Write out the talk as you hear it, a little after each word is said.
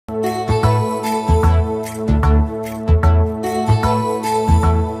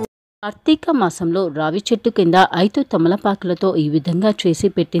కార్తీక మాసంలో రావి చెట్టు కింద 5 తమలపాకులతో ఈ విధంగా చేసి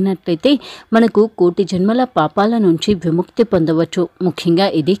పెట్టినట్లయితే మనకు కోటి జన్మల పాపాల నుంచి విముక్తి పొందవచ్చు. ముఖ్యంగా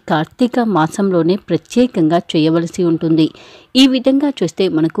ఇది కార్తీక మాసంలోనే ప్రత్యేకంగా చేయవలసి ఉంటుంది. ఈ విధంగా చేస్తే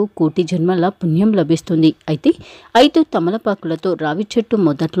మనకు కోటి జన్మల పుణ్యం లభిస్తుంది. అయితే 5 తమలపాకులతో రావి చెట్టు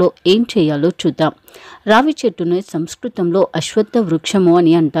మొదట్లో ఏం చేయాలో చూద్దాం. రావి చెట్టును సంస్కృతంలో అశ్వత్థ వృక్షము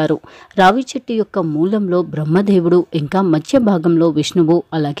అని అంటారు. రావి చెట్టు యొక్క మూలంలో బ్రహ్మదేవుడు, ఇంకా మధ్య భాగంలో విష్ణువు,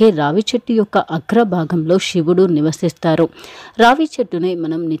 అలాగే రావి చెట్టు యొక్క అగ్ర భాగంలో శివుడు నివసిస్తారు. రావి చెట్టుని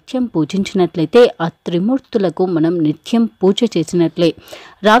మనం నిత్యం పూజించినట్లయితే ఆ త్రిమూర్తులకు మనం నిత్యం పూజ చేసినట్లే.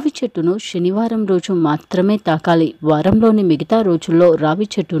 రావి చెట్టును శనివారం రోజు మాత్రమే తాకాలి. వారంలోని మిగతా రోజుల్లో రావి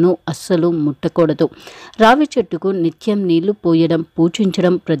చెట్టును అస్సలు ముట్టకూడదు. రావి చెట్టుకు నిత్యం నీళ్లు పోయడం,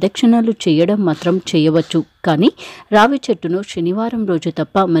 పూజించడం, ప్రదక్షిణలు చేయడం మాత్రం చేయవచ్చు. కానీ రావి చెట్టును శనివారం రోజు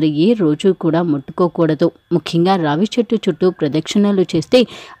తప్ప మరి ఏ రోజు కూడా ముట్టుకోకూడదు. ముఖ్యంగా రావి చెట్టు చుట్టూ ప్రదక్షిణలు చేస్తే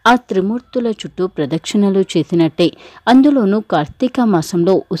ఆ త్రిమూర్తుల చుట్టూ ప్రదక్షిణలు చేసినట్టే. అందులోనూ కార్తీక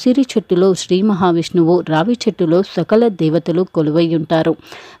మాసంలో ఉసిరి చెట్టులో శ్రీ మహావిష్ణువు, రావి చెట్టులో సకల దేవతలు కొలువై ఉంటారు.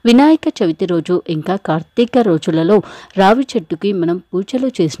 వినాయక చవితి రోజు ఇంకా కార్తీక రోజులలో రావి చెట్టుకి మనం పూజలు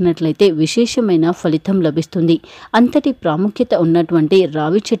చేసినట్లయితే విశేషమైన ఫలితం లభిస్తుంది. అంతటి ప్రాముఖ్యత ఉన్నటువంటి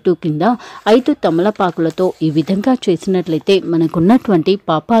రావి చెట్టు కింద 5 తమలపాకులతో ఈ విధంగా చేసినట్లయితే మనకున్నటువంటి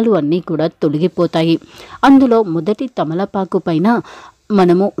పాపాలు అన్నీ కూడా తొలగిపోతాయి. అందులో మొదటి తమలపాకు పైన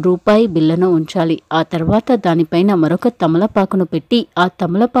మనము రూపాయి బిళ్ళను ఉంచాలి. ఆ తర్వాత దానిపైన మరొక తమలపాకును పెట్టి ఆ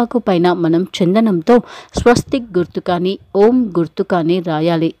తమలపాకు పైన మనం చందనంతో స్వస్తిక్ గుర్తు కానీ ఓం గుర్తు కానీ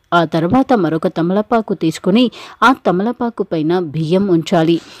రాయాలి. ఆ తర్వాత మరొక తమలపాకు తీసుకుని ఆ తమలపాకు పైన బియ్యం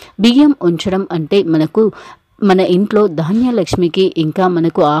ఉంచాలి. బియ్యం ఉంచడం అంటే మన ఇంట్లో ధాన్యలక్ష్మికి ఇంకా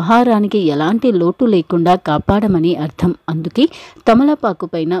మనకు ఆహారానికి ఎలాంటి లోటు లేకుండా కాపాడమని అర్థం. అందుకే తమలపాకు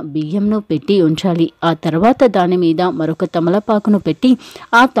పైన బియ్యంను పెట్టి ఉంచాలి. ఆ తర్వాత దాని మీద మరొక తమలపాకును పెట్టి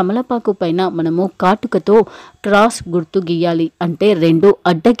ఆ తమలపాకు పైన మనము కాటుకతో క్రాస్ గుర్తు గీయాలి. అంటే 2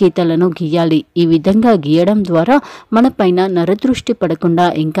 అడ్డగీతలను గీయాలి. ఈ విధంగా గీయడం ద్వారా మన పైన నరదృష్టి పడకుండా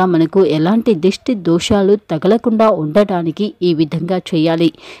ఇంకా మనకు ఎలాంటి దిష్టి దోషాలు తగలకుండా ఉండటానికి ఈ విధంగా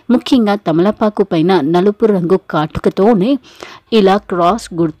చేయాలి. ముఖ్యంగా తమలపాకు పైన నలుపు రంగు కాటుకతోనే ఇలా క్రాస్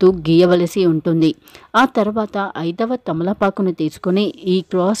గుర్తు గీయవలసి ఉంటుంది. ఆ తర్వాత 5వ తమలపాకును తీసుకుని ఈ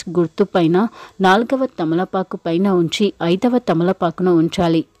క్రాస్ గుర్తు పైన 4వ తమలపాకు పైన ఉంచి 5వ తమలపాకును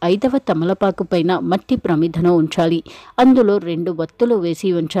ఉంచాలి. 5వ తమలపాకు పైన మట్టి ప్రమిదను ఉంచాలి. అందులో 2 వత్తులు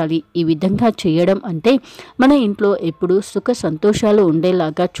వేసి ఉంచాలి. ఈ విధంగా చేయడం అంటే మన ఇంట్లో ఎప్పుడూ సుఖ సంతోషాలు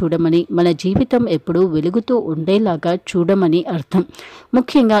ఉండేలాగా చూడమని, మన జీవితం ఎప్పుడూ వెలుగుతూ ఉండేలాగా చూడమని అర్థం.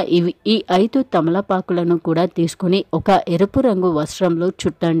 ముఖ్యంగా ఈ 5 తమలపాకులను కూడా తీసుకుని ఒక ఎరుపు రంగు వస్త్రంలో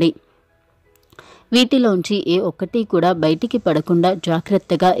చుట్టండి. వీటిలోంచి ఏ ఒక్కటి కూడా బయటికి పడకుండా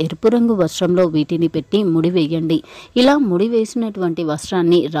జాగ్రత్తగా ఎరుపు రంగు వస్త్రంలో వీటిని పెట్టి ముడివేయండి. ఇలా ముడివేసినటువంటి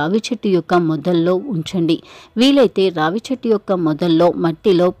వస్త్రాన్ని రావి చెట్టు యొక్క మొదల్లో ఉంచండి. వీలైతే రావి చెట్టు యొక్క మొదల్లో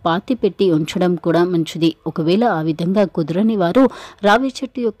మట్టిలో పాతి పెట్టి ఉంచడం కూడా మంచిది. ఒకవేళ ఆ విధంగా కుదరని వారు రావి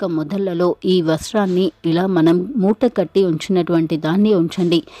చెట్టు యొక్క మొదళ్లలో ఈ వస్త్రాన్ని ఇలా మనం మూట కట్టి ఉంచినటువంటి దాన్ని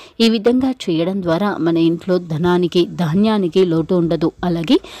ఉంచండి. ఈ విధంగా చేయడం ద్వారా మన ఇంట్లో ధనానికి, ధాన్యానికి లోటు ఉండదు.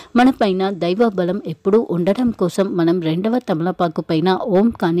 అలాగే మన పైన దైవ బలం ఎప్పుడూ ఉండడం కోసం మనం 2వ తమలపాకు పైన ఓం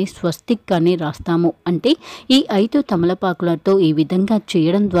కానీ స్వస్తిక్ కానీ రాస్తాము. అంటే ఈ 5 తమలపాకులతో ఈ విధంగా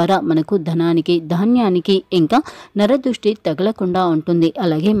చేయడం ద్వారా మనకు ధనానికి, ధాన్యానికి ఇంకా నరదృష్టి తగలకుండా ఉంటుంది.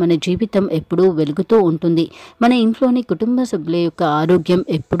 అలాగే మన జీవితం ఎప్పుడూ వెలుగుతూ ఉంటుంది. మన ఇంట్లోని కుటుంబ సభ్యుల యొక్క ఆరోగ్యం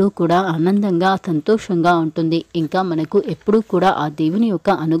ఎప్పుడూ కూడా ఆనందంగా, సంతోషంగా ఉంటుంది. ఇంకా మనకు ఎప్పుడూ కూడా ఆ దేవుని యొక్క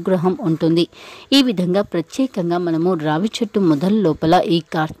అనుగ్రహం ఉంటుంది. ఈ విధంగా ప్రత్యేకంగా మనము రావి చెట్టు మొదల లోపల ఈ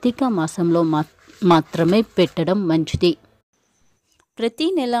కార్తీక మాసంలో మాత్రమే పెట్టడం మంచిది. ప్రతి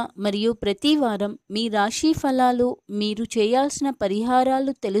నెల మరియు ప్రతి వారం మీ రాశి ఫలాలు, మీరు చేయాల్సిన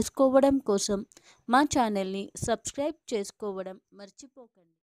పరిహారాలు తెలుసుకోవడం కోసం మా ఛానల్ని సబ్స్క్రైబ్ చేసుకోవడం మర్చిపోకండి.